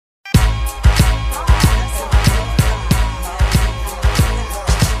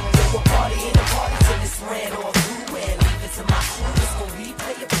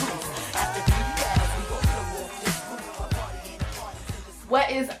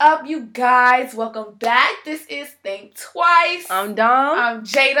up, you guys? Welcome back. This is Think Twice. I'm Dom. I'm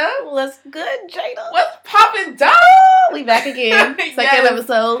Jada. What's good, Jada? What's poppin', Dom? We back again. Second Yes.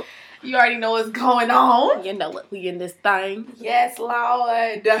 episode. You already know what's going on. You know what? We in this thing. Yes,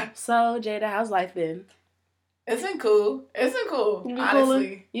 Lord. So, Jada, how's life been? It's been cool. It's been cool. You been honestly.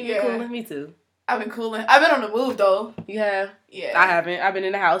 cooling? You been cooling? Me too. I've been cooling. I've been on the move, though. You have? Yeah. I haven't. I've been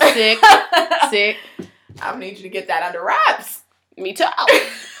in the house sick. Sick. I need you to get that under wraps. Me too.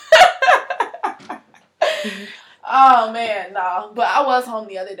 Oh, man, no. But I was home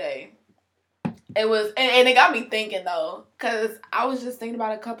the other day. It was, and it got me thinking, though, because I was just thinking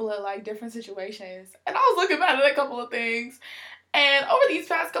about a couple of, like, different situations, and I was looking back at a couple of things, and over these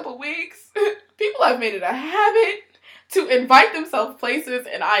past couple of weeks, people have made it a habit to invite themselves places,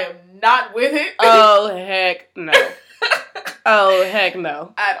 and I am not with it. Oh, heck no. Oh, heck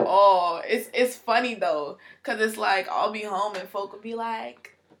no. At all. It's funny, though, because it's like, I'll be home, and folk will be like,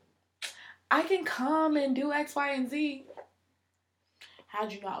 I can come and do X, Y, and Z.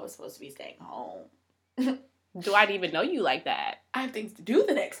 How'd you know I was supposed to be staying home? Do I even know you like that? I have things to do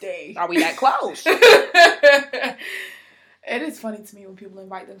the next day. Are we that close? It is funny to me when people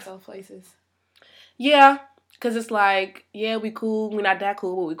invite themselves places. Yeah. Because it's like, yeah, we cool. We're not that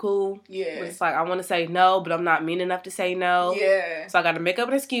cool, but we cool. Yeah. But it's like, I want to say no, but I'm not mean enough to say no. Yeah. So I got to make up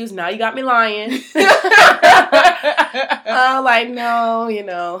an excuse. Now you got me lying. I'm like, no,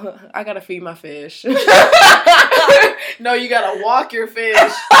 I got to feed my fish. No, you got to walk your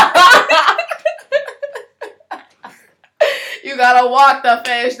fish. You got to walk the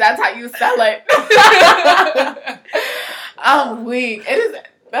fish. That's how you sell it. I'm weak. It is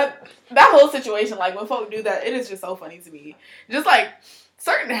that whole situation, like, when folk do that, it is just so funny to me. Just, like,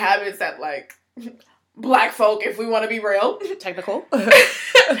 certain habits that, like, black folk, if we want to be real. Technical. We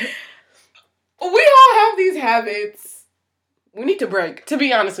all have these habits. We need to break, to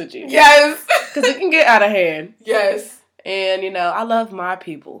be honest with you. Yes. Because it can get out of hand. Yes. And, I love my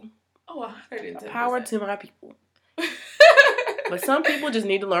people. Oh, 110%. Power to my people. But some people just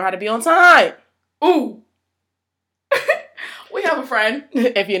need to learn how to be on time. Ooh. We have a friend.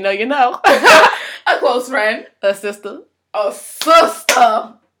 If you know, you know. A close friend. A sister. A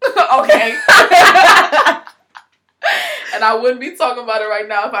sister. Okay. And I wouldn't be talking about it right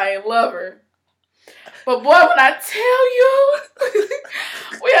now if I ain't love her. But boy, when I tell you,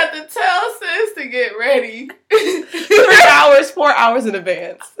 we have to tell sis to get ready. 3 hours, 4 hours in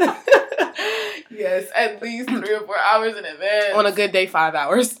advance. Yes, at least 3 or 4 hours in advance. On a good day, 5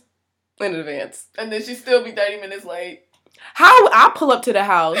 hours in advance. And then she still be 30 minutes late. How I pull up to the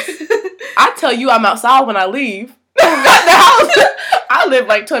house, I tell you I'm outside when I leave. The house, I live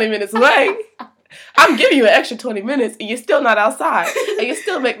like 20 minutes away. I'm giving you an extra 20 minutes and you're still not outside. And you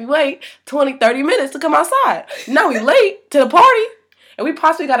still make me wait 20, 30 minutes to come outside. Now we late to the party and we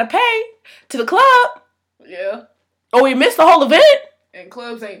possibly got to pay to the club. Yeah. Or we missed the whole event. And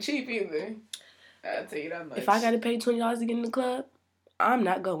clubs ain't cheap either. I'll tell you that much. If I got to pay $20 to get in the club, I'm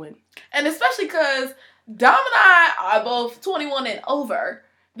not going. And especially because Dom and I are both 21 and over.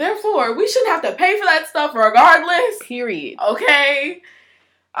 Therefore, we shouldn't have to pay for that stuff regardless. Period. Okay?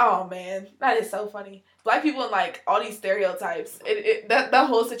 Oh, man. That is so funny. Black people and, like, all these stereotypes. That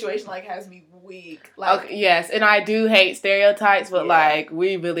whole situation, like, has me weak. Like, Okay, yes, and I do hate stereotypes, but, Yeah. like,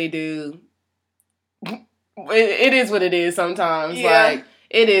 we really do. It is what it is sometimes. Yeah. Like,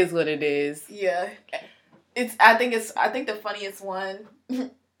 it is what it is. yeah. I think the funniest one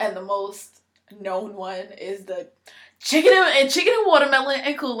and the most known one is the chicken and watermelon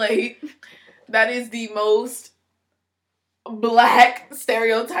and Kool-Aid. That is the most black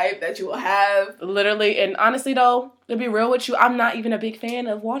stereotype that you will have. Literally, and honestly, though, to be real with you, I'm not even a big fan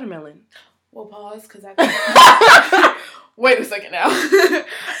of watermelon. Well, pause, because I wait a second now.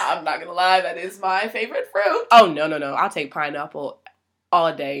 I'm not gonna lie, that is my favorite fruit. Oh, no. I'll take pineapple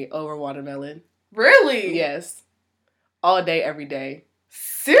all day over watermelon. Really? Yes. All day, every day.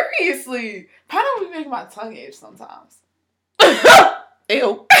 Seriously? Pineapple make my tongue itch sometimes.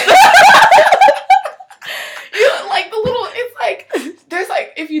 Ew. Like the little, it's like, there's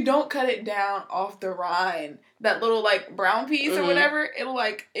like, if you don't cut it down off the rind, that little like brown piece or whatever, it'll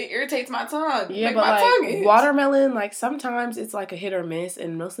like, it irritates my tongue. Yeah, make but my tongue like itch. watermelon, like sometimes it's like a hit or miss,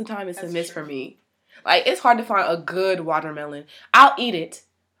 and most of the time it's That's a miss true. for me. Like, it's hard to find a good watermelon. I'll eat it,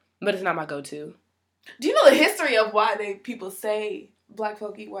 but it's not my go-to. Do you know the history of why people say black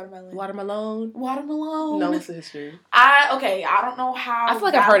folk eat watermelon? Watermelon? Watermelon? No, it's a history. I don't know how I feel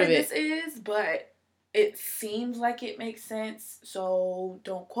like I've heard of valid it. this is, but it seems like it makes sense, so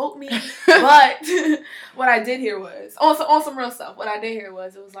don't quote me. But what I did hear was, on some real stuff, what I did hear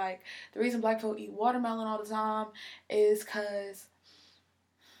was, it was like, the reason black folk eat watermelon all the time is because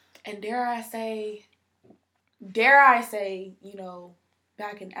And dare I say,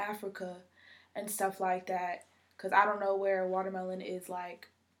 back in Africa and stuff like that, because I don't know where watermelon is like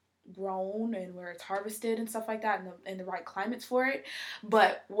grown and where it's harvested and stuff like that, and the right climates for it.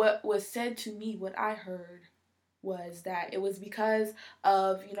 But what was said to me, what I heard, was that it was because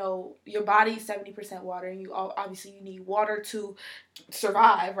of, your body's 70% water, and obviously you need water to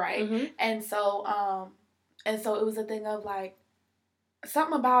survive, right? Mm-hmm. And so it was a thing of like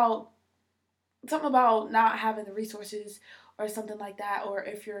something about not having the resources or something like that, or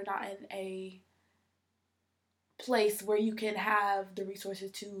if you're not in a place where you can have the resources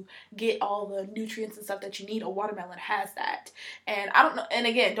to get all the nutrients and stuff that you need, a watermelon has that. And I don't know, and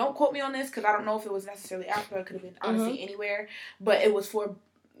again, don't quote me on this because I don't know if it was necessarily Africa. It could have been honestly anywhere, but it was for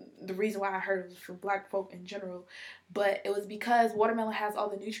the reason why I heard it was for black folk in general. But it was because watermelon has all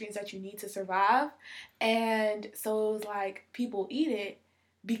the nutrients that you need to survive, and so it was like people eat it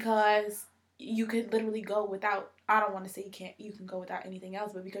because you could literally go without, I don't want to say you can go without anything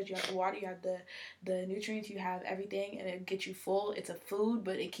else, but because you have the water, you have the nutrients, you have everything, and it gets you full. It's a food,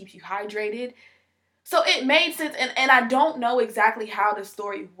 but it keeps you hydrated. So it made sense, and I don't know exactly how the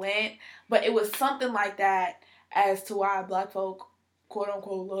story went, but it was something like that as to why black folk, quote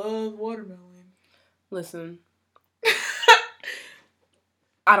unquote, love watermelon. Listen,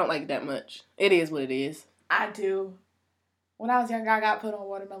 I don't like it that much. It is what it is. I do. When I was younger, I got put on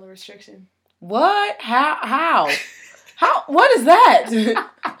watermelon restriction. What? How? What is that?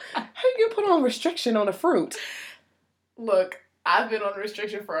 How you get put on restriction on a fruit? Look, I've been on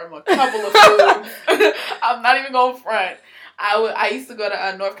restriction from a couple of foods. I'm not even going front. I used to go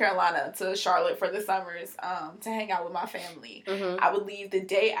to North Carolina, to Charlotte for the summers, to hang out with my family. Mm-hmm. I would leave the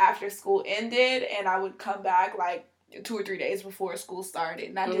day after school ended, and I would come back like 2 or 3 days before school started.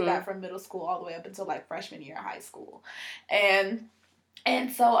 And I did that from middle school all the way up until like freshman year of high school.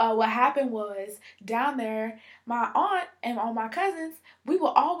 And so what happened was, down there, my aunt and all my cousins, we would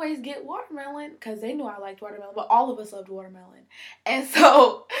always get watermelon because they knew I liked watermelon, but all of us loved watermelon. And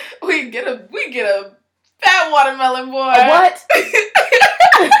so we get a fat watermelon, boy. A what?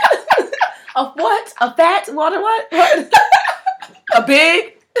 A what? A fat water what? A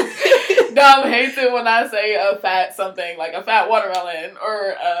big? Dom hates it when I say a fat something, like a fat watermelon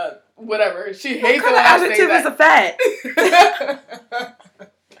or whatever. She hates it when I say that. What kind of adjective is a fat?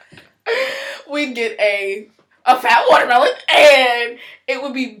 We'd get a fat watermelon, and it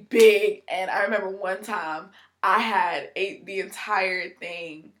would be big. And I remember one time I had ate the entire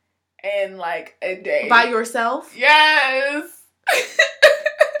thing in like a day. By yourself? Yes.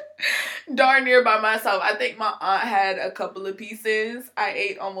 Darn near by myself. I think my aunt had a couple of pieces. I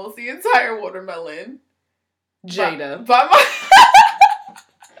ate almost the entire watermelon. Jada.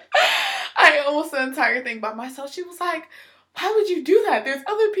 I ate almost the entire thing by myself. She was like, why would you do that? There's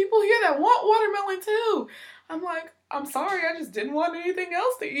other people here that want watermelon too. I'm like, I'm sorry, I just didn't want anything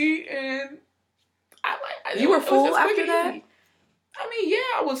else to eat. And you were full after that? I mean,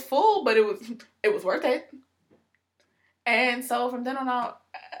 yeah, I was full, but it was worth it. And so from then on out,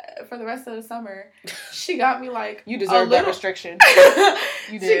 for the rest of the summer, she got me like you deserve that restriction.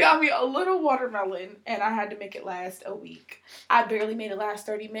 You did. She got me a little watermelon, and I had to make it last a week. I barely made it last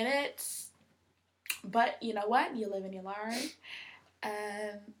 30 minutes, but you know what? You live and you learn.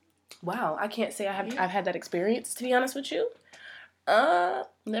 Wow, I can't say I've had that experience, to be honest with you.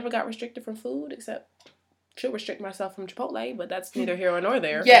 Never got restricted from food, except should restrict myself from Chipotle, but that's neither here nor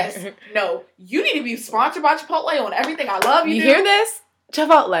there. Yes. No. You need to be sponsored by Chipotle on everything I love you. You hear this?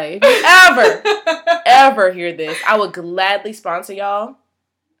 Chipotle. If you ever hear this, I would gladly sponsor y'all.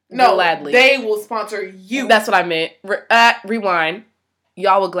 No, gladly. They will sponsor you. That's what I meant. Rewind.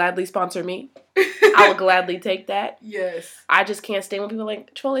 Y'all will gladly sponsor me. I would gladly take that. Yes. I just can't stand when people are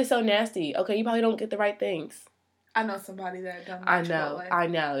like, Chipotle is so nasty. Okay, you probably don't get the right things. I know somebody that don't like Chipotle. I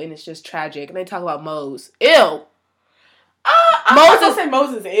know, and it's just tragic. And they talk about Moe's. Ew. I'm not gonna say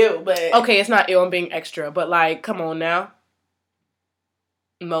Moe's is ill, but okay, it's not ill. I'm being extra, but like, come on now.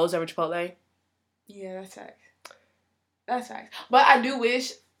 Moe's over Chipotle? Yeah, that's facts. That's facts. But I do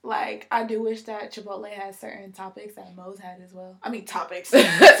wish that Chipotle has certain topics that Moe's had as well. I mean topics.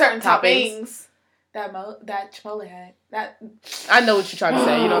 Certain toppings that Chipotle had. I know what you're trying to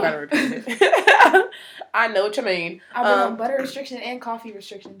say. You don't gotta repeat it. I know what you mean. I've been on butter restriction and coffee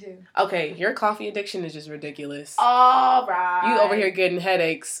restriction too. Okay, your coffee addiction is just ridiculous. All right. You over here getting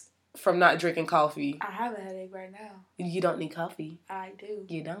headaches from not drinking coffee. I have a headache right now. You don't need coffee. I do.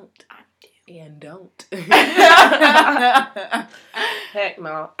 You don't. I do. And don't. Heck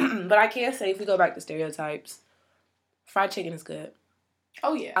no. But I can say, if we go back to stereotypes, fried chicken is good.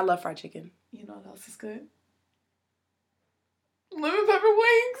 Oh yeah. I love fried chicken. You know what else is good? Lemon pepper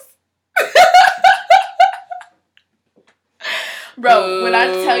wings. Bro, when I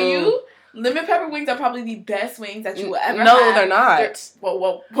tell you, lemon pepper wings are probably the best wings that you will ever have. No, they're not.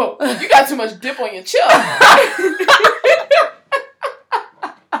 Whoa. You got too much dip on your chip.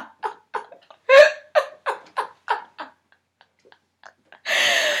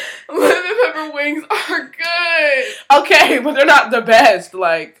 Lemon pepper wings are good. Okay, but they're not the best.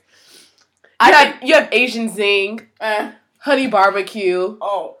 Like, you have Asian zing, honey barbecue.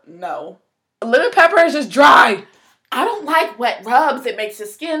 Oh, no. Lemon pepper is just dry. I don't like wet rubs. It makes the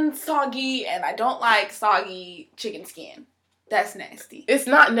skin soggy, and I don't like soggy chicken skin. That's nasty. It's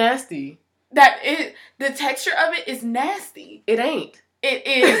not nasty. The texture of it is nasty. It ain't. It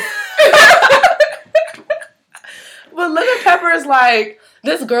is. But lemon pepper is like,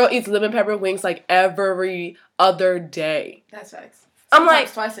 this girl eats lemon pepper wings like every other day. That's facts. I'm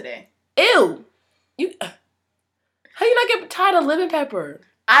like, twice a day. Ew. How you not get tired of lemon pepper?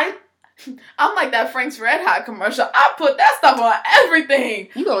 I'm like that Frank's Red Hot commercial. I put that stuff on everything.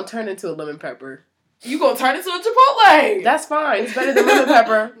 You gonna turn into a lemon pepper. You gonna turn into a Chipotle. That's fine. It's better than lemon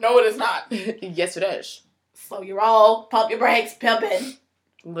pepper. No, it is not. Yes, it is. Slow your roll. Pump your brakes. Pimpin'.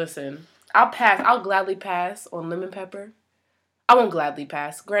 Listen, I'll pass. I'll gladly pass on lemon pepper. I won't gladly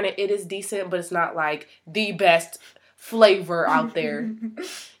pass. Granted, it is decent, but it's not like the best flavor out there.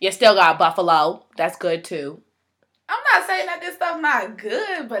 You still got buffalo. That's good too. I'm not saying that this stuff not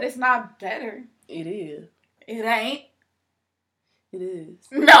good, but it's not better. It is. It ain't. It is.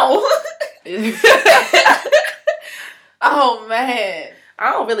 No. Oh, man.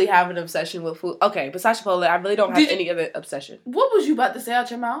 I don't really have an obsession with food. Okay, besides Chipotle, I really don't have any other obsession. What was you about to say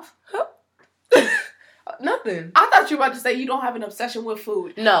out your mouth? Nothing. I thought you were about to say you don't have an obsession with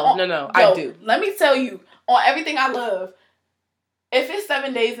food. No, I do. Let me tell you, on everything I love, if it's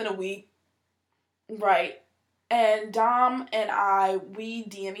 7 days in a week, right, and Dom and we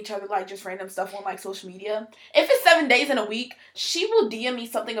DM each other, like, just random stuff on, like, social media. If it's 7 days in a week, she will DM me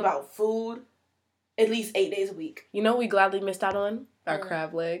something about food at least 8 days a week. You know what we gladly missed out on? Our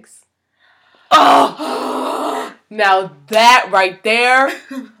crab legs. Oh! Now that right there,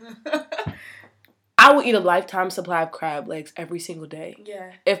 I will eat a lifetime supply of crab legs every single day.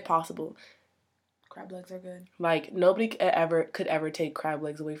 Yeah. If possible. Crab legs are good. Like, nobody could ever take crab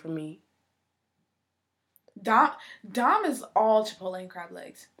legs away from me. Dom is all Chipotle and crab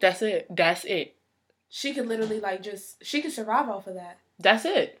legs. That's it. She could literally, like, she could survive off of that. That's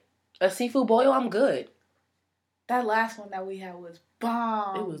it. A seafood boil, I'm good. That last one that we had was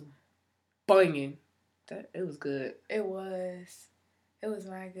bomb. It was banging. It was good. It was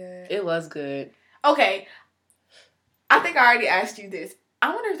very good. It was good. Okay. I think I already asked you this.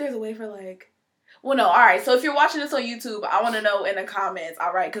 I wonder if there's a way for, like... Well, no. All right. So if you're watching this on YouTube, I want to know in the comments,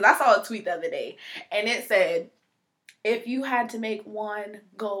 all right? Because I saw a tweet the other day, and it said, if you had to make one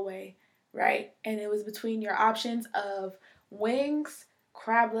go away, right? And it was between your options of wings,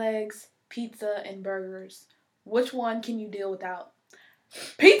 crab legs, pizza, and burgers. Which one can you deal without?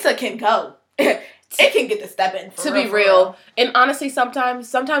 Pizza can go. It can get the step in. To be real. And honestly,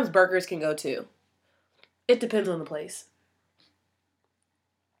 sometimes burgers can go too. It depends on the place.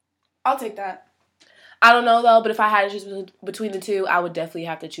 I'll take that. I don't know though, but if I had to choose between the two, I would definitely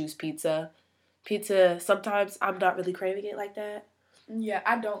have to choose pizza. Pizza, sometimes I'm not really craving it like that. Yeah,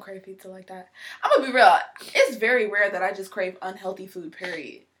 I don't crave pizza like that. I'm gonna be real. It's very rare that I just crave unhealthy food,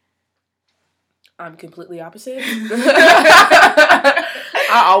 period. I'm completely opposite.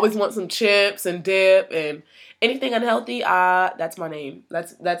 I always want some chips and dip and anything unhealthy. That's my name.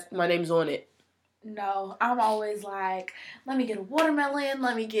 That's my name's on it. No, I'm always like, let me get a watermelon.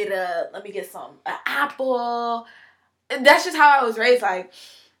 Let me get an apple. That's just how I was raised.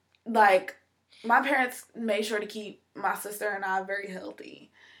 Like my parents made sure to keep my sister and I very healthy,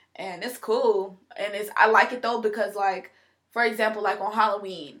 and it's cool. And I like it though because, like, for example, like on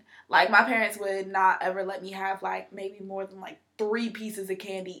Halloween. Like, my parents would not ever let me have, like, maybe more than, like, 3 pieces of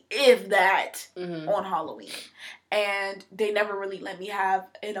candy, if that, on Halloween. And they never really let me have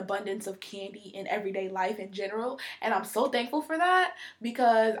an abundance of candy in everyday life in general. And I'm so thankful for that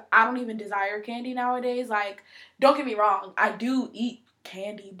because I don't even desire candy nowadays. Like, don't get me wrong. I do eat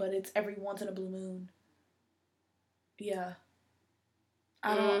candy, but it's every once in a blue moon. Yeah.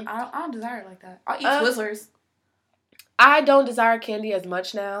 I don't desire it like that. I'll eat Twizzlers. I don't desire candy as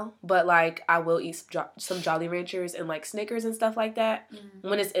much now, but, like, I will eat some Jolly Ranchers and, like, Snickers and stuff like that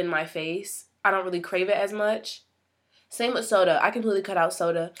when it's in my face. I don't really crave it as much. Same with soda. I completely cut out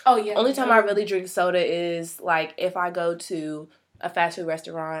soda. Oh, yeah. Only time I really drink soda is, like, if I go to a fast food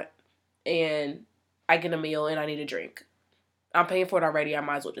restaurant and I get a meal and I need a drink. I'm paying for it already. I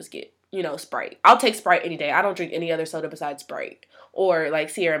might as well just get, Sprite. I'll take Sprite any day. I don't drink any other soda besides Sprite. Or, like,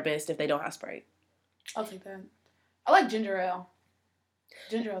 Sierra Mist if they don't have Sprite. I'll take that. I like ginger ale.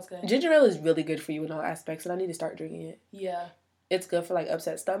 Ginger ale's good. Ginger ale is really good for you in all aspects, and I need to start drinking it. Yeah. It's good for, like,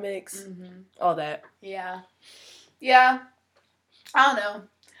 upset stomachs, all that. Yeah. Yeah. I don't know.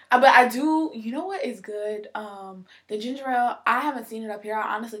 But I do, you know what is good? The ginger ale, I haven't seen it up here.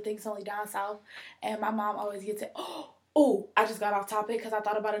 I honestly think it's only down south. And my mom always gets it. Oh, I just got off topic because I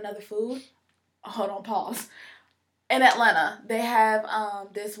thought about another food. Hold on, pause. In Atlanta, they have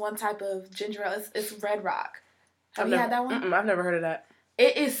this one type of ginger ale. It's Red Rock. Have you had that one? I've never heard of that.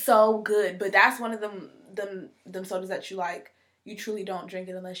 It is so good, but that's one of them sodas that you like. You truly don't drink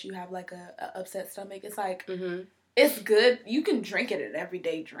it unless you have like a upset stomach. It's like it's good. You can drink it an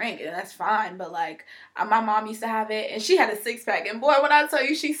everyday drink, and that's fine. But like my mom used to have it, and she had a 6-pack. And boy, when I tell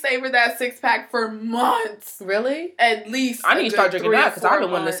you, she savored that 6-pack for months. Really? At least. I need to start drinking that because I've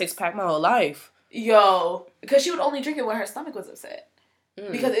been wanting a 6-pack my whole life. Yo, because she would only drink it when her stomach was upset.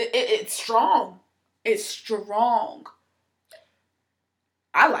 Because it's strong. It's strong.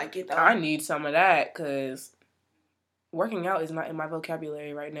 I like it though. I need some of that because working out is not in my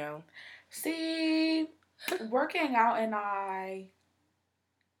vocabulary right now. See, working out and I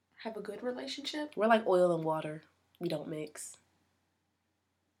have a good relationship. We're like oil and water. We don't mix.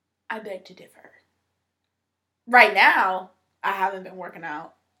 I beg to differ. Right now, I haven't been working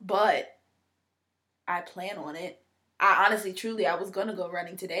out, but I plan on it. I honestly, truly, I was going to go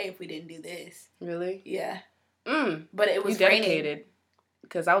running today if we didn't do this. Really? Yeah. But it was dedicated.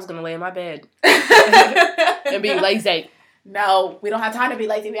 Because I was going to lay in my bed and be lazy. No, we don't have time to be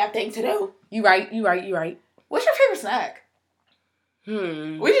lazy. We have things to do. You right. What's your favorite snack?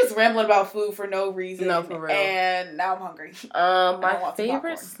 We just rambling about food for no reason. No, for real. And now I'm hungry. My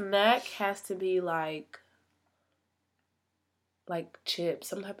favorite snack has to be like chips,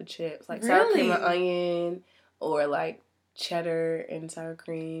 some type of chips. Like sour cream and onion or like cheddar and sour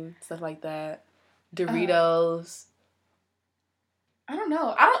cream, stuff like that. Doritos. I don't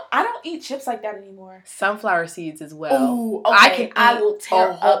know. I don't eat chips like that anymore. Sunflower seeds as well. Ooh, okay. I will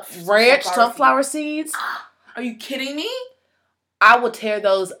tear up ranch sunflower seeds. Are you kidding me? I will tear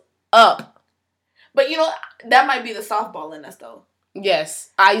those up. But you know, that might be the softball in us though.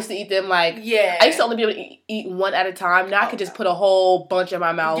 Yes. I used to eat them I used to only be able to eat one at a time. Now I could just put a whole bunch in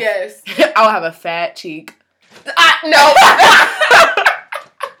my mouth. Yes. I'll have a fat cheek. No.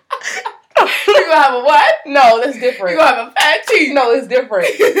 You gonna have a what? No, that's different. You gonna have a fat cheek? No, it's different.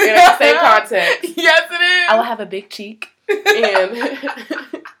 In the same context. Yes, it is. I will have a big cheek, and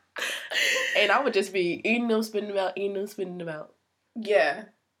I would just be eating them, spitting them out. Yeah.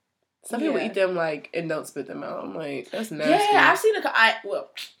 Some people eat them and don't spit them out. I'm like, that's nasty. Yeah, I've seen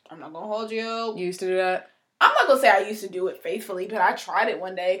I'm not gonna hold you. You used to do that? I'm not gonna say I used to do it faithfully, but I tried it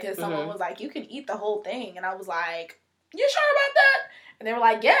one day because someone was like, "You can eat the whole thing," and I was like, "You sure about that?" And they were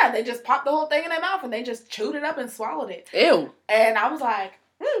like, "Yeah." They just popped the whole thing in their mouth and they just chewed it up and swallowed it. Ew. And I was like,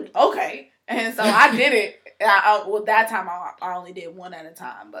 okay. And so I did it. And that time I only did one at a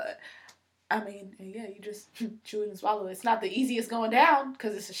time, but. I mean, yeah, you just chew it and swallow it. It's not the easiest going down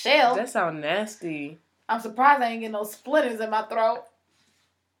because it's a shell. That sounds nasty. I'm surprised I ain't getting no splinters in my throat.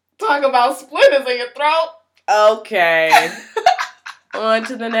 Talk about splinters in your throat. Okay. On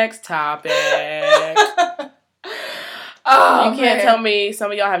to the next topic. Oh, you can't tell me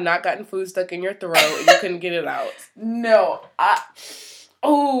some of y'all have not gotten food stuck in your throat and you couldn't get it out. No.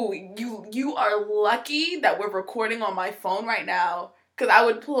 You are lucky that we're recording on my phone right now because I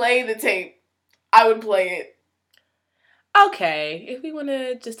would play the tape. I would play it. Okay, if we want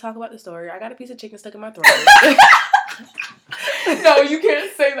to just talk about the story, I got a piece of chicken stuck in my throat. No, you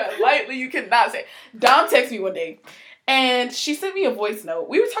can't say that lightly. You cannot say. Dom texted me one day, and she sent me a voice note.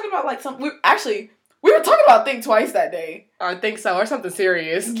 We were talking about we were talking about Think Twice that day. I think so, or something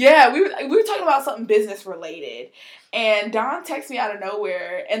serious. Yeah, we were talking about something business related, and Don texted me out of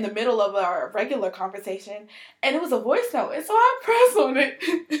nowhere in the middle of our regular conversation, and it was a voice note, and so I pressed on it.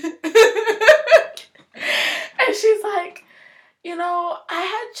 And she's like, I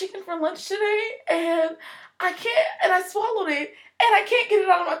had chicken for lunch today, and I swallowed it, and I can't get it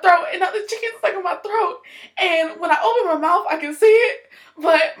out of my throat, and now the chicken's stuck in my throat, and when I open my mouth, I can see it,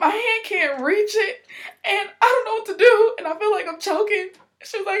 but my hand can't reach it, and I don't know what to do, and I feel like I'm choking.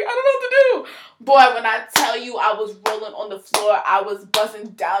 She was like, I don't know what to do. Boy, when I tell you I was rolling on the floor, I was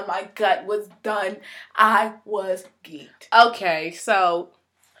buzzing down, my gut was done. I was geeked. Okay, so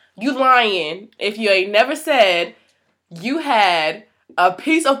you lying if you ain't never said you had a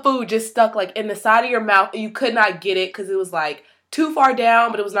piece of food just stuck in the side of your mouth and you could not get it because it was too far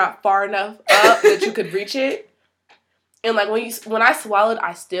down, but it was not far enough up that you could reach it. And when I swallowed,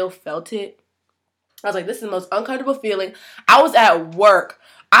 I still felt it. I was like, this is the most uncomfortable feeling. I was at work.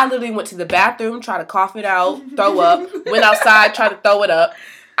 I literally went to the bathroom, tried to cough it out, throw up, went outside, tried to throw it up.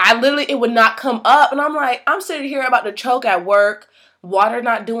 It would not come up. And I'm like, I'm sitting here about to choke at work, water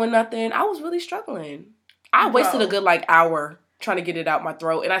not doing nothing. I was really struggling. I wasted a good hour trying to get it out my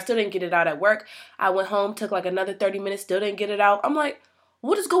throat, and I still didn't get it out at work. I went home, took another 30 minutes, still didn't get it out. I'm like,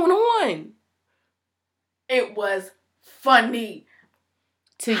 what is going on? It was funny.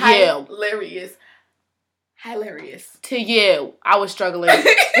 To you. Hilarious. To you. I was struggling.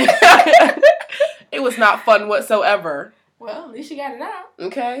 It was not fun whatsoever. Well, at least you got it out.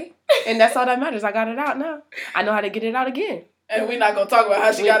 Okay. And that's all that matters. I got it out now. I know how to get it out again. And we're not going to talk about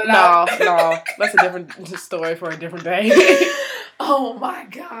how she got it out. No. That's a different story for a different day. Oh my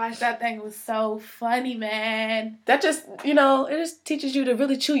gosh. That thing was so funny, man. That just, it just teaches you to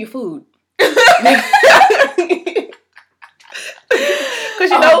really chew your food. Because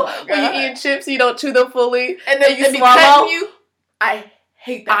when you eat chips, you don't chew them fully. And then you swallow. I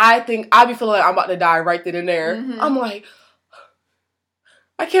hate that. I think I be feeling like I'm about to die right then and there. Mm-hmm. I'm like,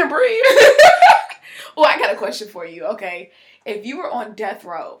 I can't breathe. Well, I got a question for you. Okay. If you were on death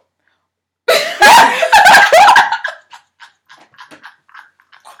row. Y'all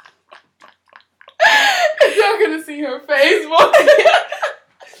gonna see her face.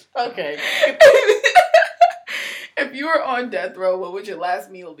 Okay. If you were on death row, what would your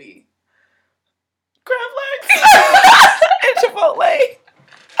last meal be? Crab legs and Chipotle.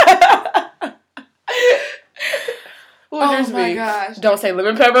 Oh my gosh! Don't say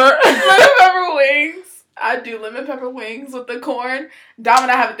lemon pepper. Lemon pepper wings. I do lemon pepper wings with the corn. Dom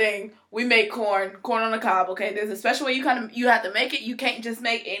and I have a thing. We make corn on the cob. Okay, there's a special way you have to make it. You can't just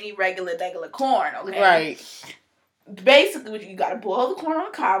make any regular corn. Okay, right. Basically, you gotta boil the corn on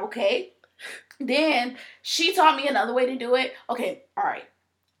the cob. Okay. Then she taught me another way to do it. Okay, all right.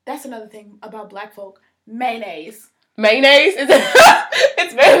 That's another thing about black folk. Mayonnaise. Mayonnaise?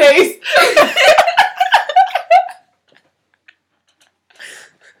 It's mayonnaise.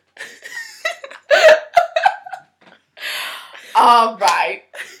 All right.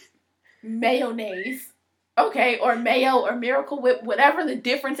 Mayonnaise. Okay, or mayo or Miracle Whip, whatever the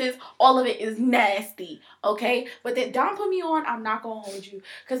difference is, all of it is nasty, okay? But then don't put me on, I'm not going to hold you.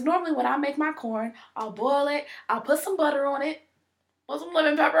 Because normally when I make my corn, I'll boil it, I'll put some butter on it, put some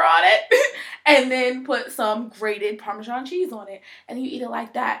lemon pepper on it, and then put some grated Parmesan cheese on it. And you eat it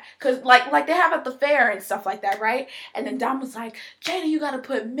like that. Because like they have at the fair and stuff like that, right? And then Dom was like, Jada, you gotta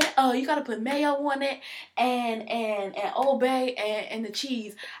put mayo on it and Old Bay and the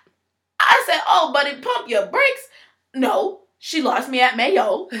cheese. I said, oh, buddy, pump your brakes. No, she lost me at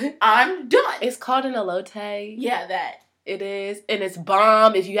mayo. I'm done. It's called an elote. Yeah, that. It is. And it's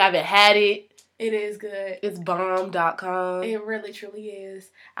bomb if you haven't had it. It is good. It's bomb.com. It really, truly is.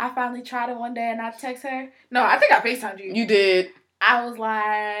 I finally tried it one day and I text her. No, I think I FaceTimed you. You did. I was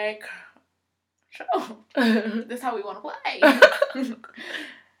like, sure. This is how we want to play.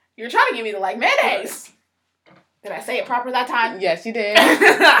 You're trying to get me to like mayonnaise. Did I say it proper that time? Yes, you did.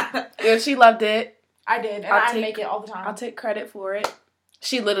 Yeah, she loved it. I did, and I make it all the time. I'll take credit for it.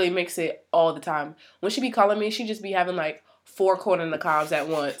 She literally makes it all the time. When she be calling me, she just be having like 4 corn on the cobs at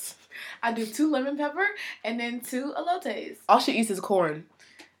once. I do 2 lemon pepper and then 2 elotes. All she eats is corn.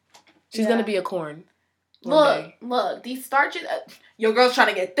 She's gonna be a corn. Look, these starches. Your girl's trying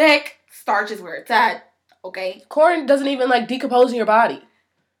to get thick. Starch is where it's at. Okay. Corn doesn't even like decompose in your body.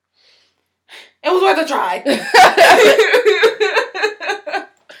 It was worth a try.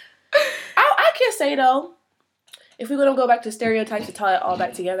 I can't say though. If we're gonna go back to stereotypes to tie it all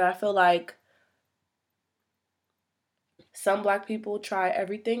back together, I feel like some black people try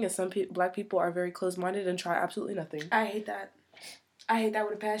everything, and some black people are very closed-minded and try absolutely nothing. I hate that. I hate that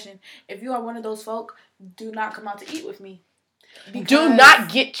with a passion. If you are one of those folk, do not come out to eat with me. Do not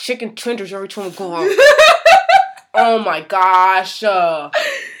get chicken tenders every time we go out. Oh my gosh.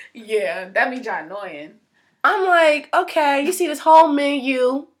 Yeah, that be John annoying. I'm like, okay, you see this whole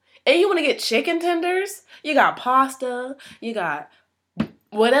menu, and you want to get chicken tenders? You got pasta, you got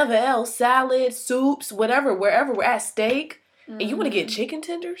whatever else, salad, soups, whatever, wherever we're at, steak, and you want to get chicken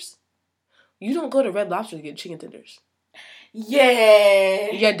tenders? You don't go to Red Lobster to get chicken tenders.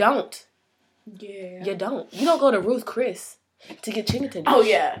 Yeah. You don't. Yeah. You don't. You don't go to Ruth Chris to get chicken tenders. Oh,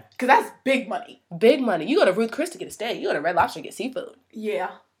 yeah, because that's big money. Big money. You go to Ruth Chris to get a steak. You go to Red Lobster to get seafood.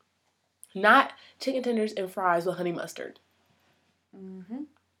 Yeah. Not chicken tenders and fries with honey mustard. Mm-hmm.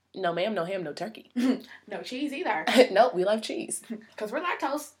 No ma'am, no ham, no turkey. No cheese either. Nope, we love cheese. Because we're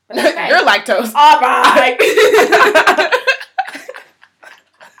lactose. Okay. You're lactose. All right.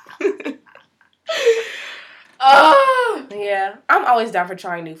 Oh, yeah. I'm always down for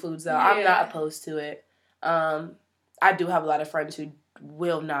trying new foods, though. Yeah. I'm not opposed to it. I do have a lot of friends who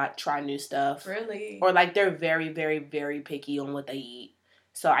will not try new stuff. Really? Or, like, they're very, very, very picky on what they eat.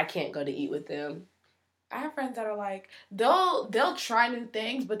 So I can't go to eat with them. I have friends that are like, they'll try new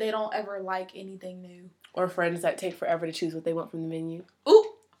things, but they don't ever like anything new. Or friends that take forever to choose what they want from the menu. Ooh.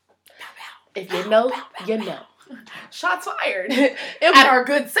 If you know, you know. Shots fired. At our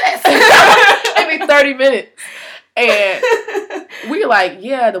good sis. It'd be 30 minutes. And we're like,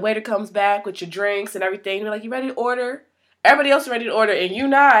 yeah, the waiter comes back with your drinks and everything. They're like, you ready to order? Everybody else is ready to order, and you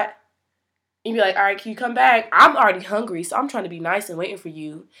not. You'd be like, all right, can you come back? I'm already hungry, so I'm trying to be nice and waiting for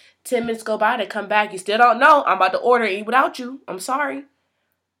you. 10 minutes go by, they come back. You still don't know. I'm about to order and eat without you. I'm sorry.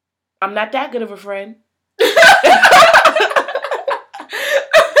 I'm not that good of a friend. If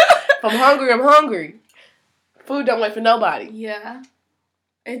I'm hungry, I'm hungry. Food don't wait for nobody. Yeah.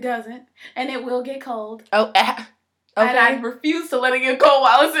 It doesn't. And it will get cold. Oh, okay. And I refuse to let it get cold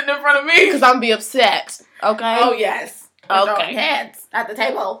while it's sitting in front of me. Because I'm be upset. Okay? Oh, yes. Okay. Hands at the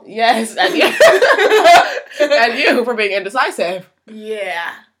table. Yes. And you. And you for being indecisive.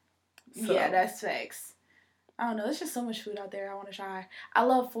 Yeah. So. Yeah, that's facts. I don't know. There's just so much food out there I want to try. I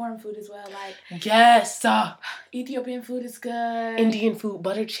love foreign food as well. Like, yes. Ethiopian food is good. Indian food,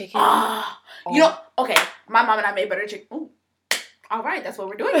 butter chicken. You know, okay, my mom and I made butter chicken. Ooh. All right, that's what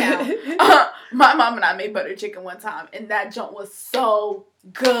we're doing now. My mom and I made butter chicken one time, and that junk was so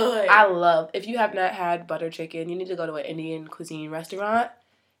good. If you have not had butter chicken, you need to go to an Indian cuisine restaurant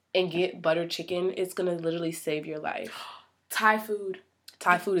and get butter chicken. It's going to literally save your life. Thai food.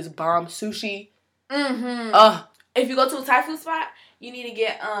 Thai food is bomb. Sushi. Mm-hmm. If you go to a Thai food spot, you need to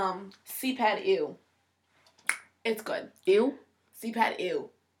get CPAD Ew. It's good. Ew? CPAD Ew.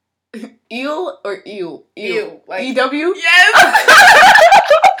 Ew or ew? Ew. Like, EW? Yes!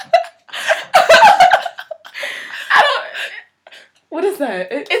 What is that?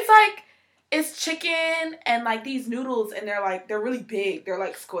 It's like, it's chicken and like these noodles, and they're really big. They're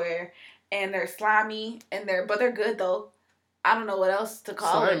like square, and they're slimy, but they're good though. I don't know what else to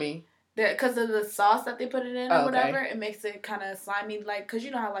call slimy. it. Because of the sauce that they put it in or okay. whatever, it makes it kind of slimy. Like, because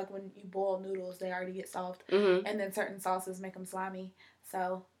you know how like when you boil noodles, they already get soft, and then certain sauces make them slimy.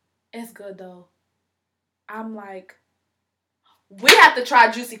 So it's good though. I'm like, we have to try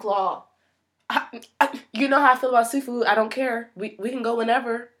Juicy Claw. You know how I feel about seafood. I don't care. We can go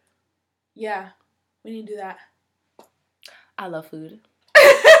whenever. Yeah, we need to do that. I love food.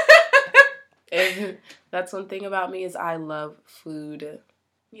 And that's one thing about me is I love food.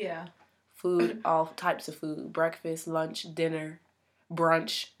 Yeah. Food, all types of food. Breakfast, lunch, dinner,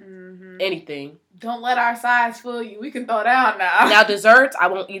 brunch, anything. Don't let our size fool you. We can throw down now. Now, desserts, I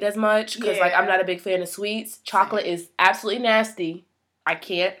won't eat as much because like I'm not a big fan of sweets. Chocolate is absolutely nasty. I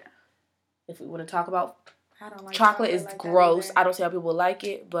can't. If we want to talk about I don't like chocolate is like gross. I don't see how people like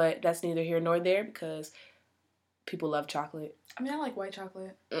it, but that's neither here nor there because people love chocolate. I mean, I like white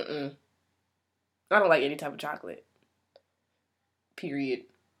chocolate. I don't like any type of chocolate. Period.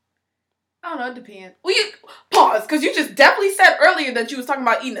 I don't know. It depends. Well, you pause because you just definitely said earlier that you was talking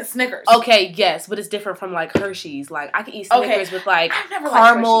about eating a Snickers. Okay, yes, but it's different from like Hershey's. Like I can eat Snickers with like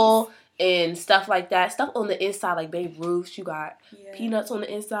caramel and stuff like that. Stuff on the inside, like Babe Ruth's. You got peanuts on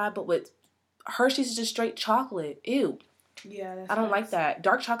the inside, but with Hershey's is just straight chocolate. Ew. Yeah, that's I don't like that.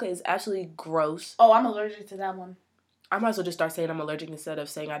 Dark chocolate is absolutely gross. Oh, I'm allergic to that one. I might as well just start saying I'm allergic instead of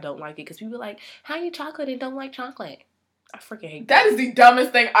saying I don't like it because people are like, how you chocolate and don't like chocolate? I freaking hate that. That is the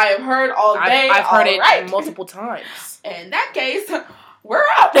dumbest thing I have heard all day. I've heard it multiple times. In that case, we're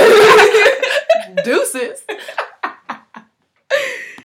out. Deuces.